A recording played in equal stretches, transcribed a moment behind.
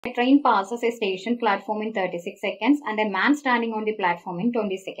A train passes a station platform in 36 seconds and a man standing on the platform in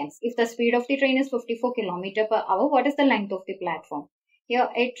 20 seconds. If the speed of the train is 54 km per hour, what is the length of the platform? Here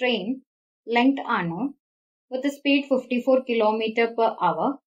a train length unknown with the speed 54 km per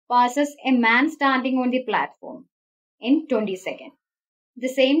hour passes a man standing on the platform in 20 seconds. The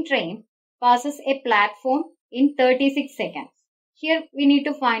same train passes a platform in 36 seconds. Here we need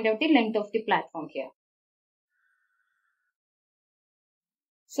to find out the length of the platform here.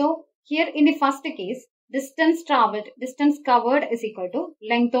 So here in the first case, distance covered is equal to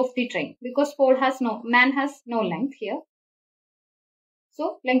length of the train, because man has no length here.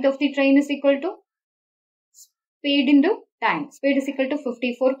 So length of the train is equal to speed into time. Speed is equal to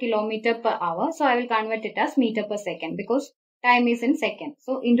 54 km per hour. So I will convert it as meter per second because time is in seconds.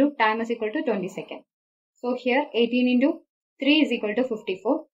 So into time is equal to 20 seconds. So here 18 into 3 is equal to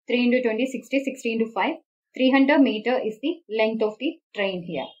 54. 3 into 20, 60, 60 into 5. 300 meter is the length of the train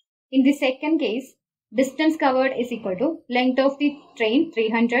here. In the second case, distance covered is equal to length of the train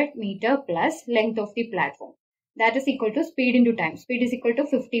 300 meter plus length of the platform. That is equal to speed into time. Speed is equal to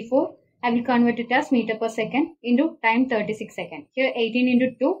 54. I will convert it as meter per second into time 36 seconds. Here 18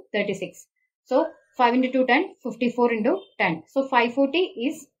 into 2, 36. So 5 into 2, 10, 54 into 10. So 540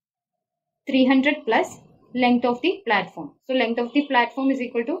 is 300 plus length of the platform. So length of the platform is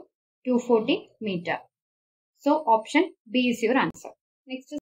equal to 240 meter. So option B is your answer. Next is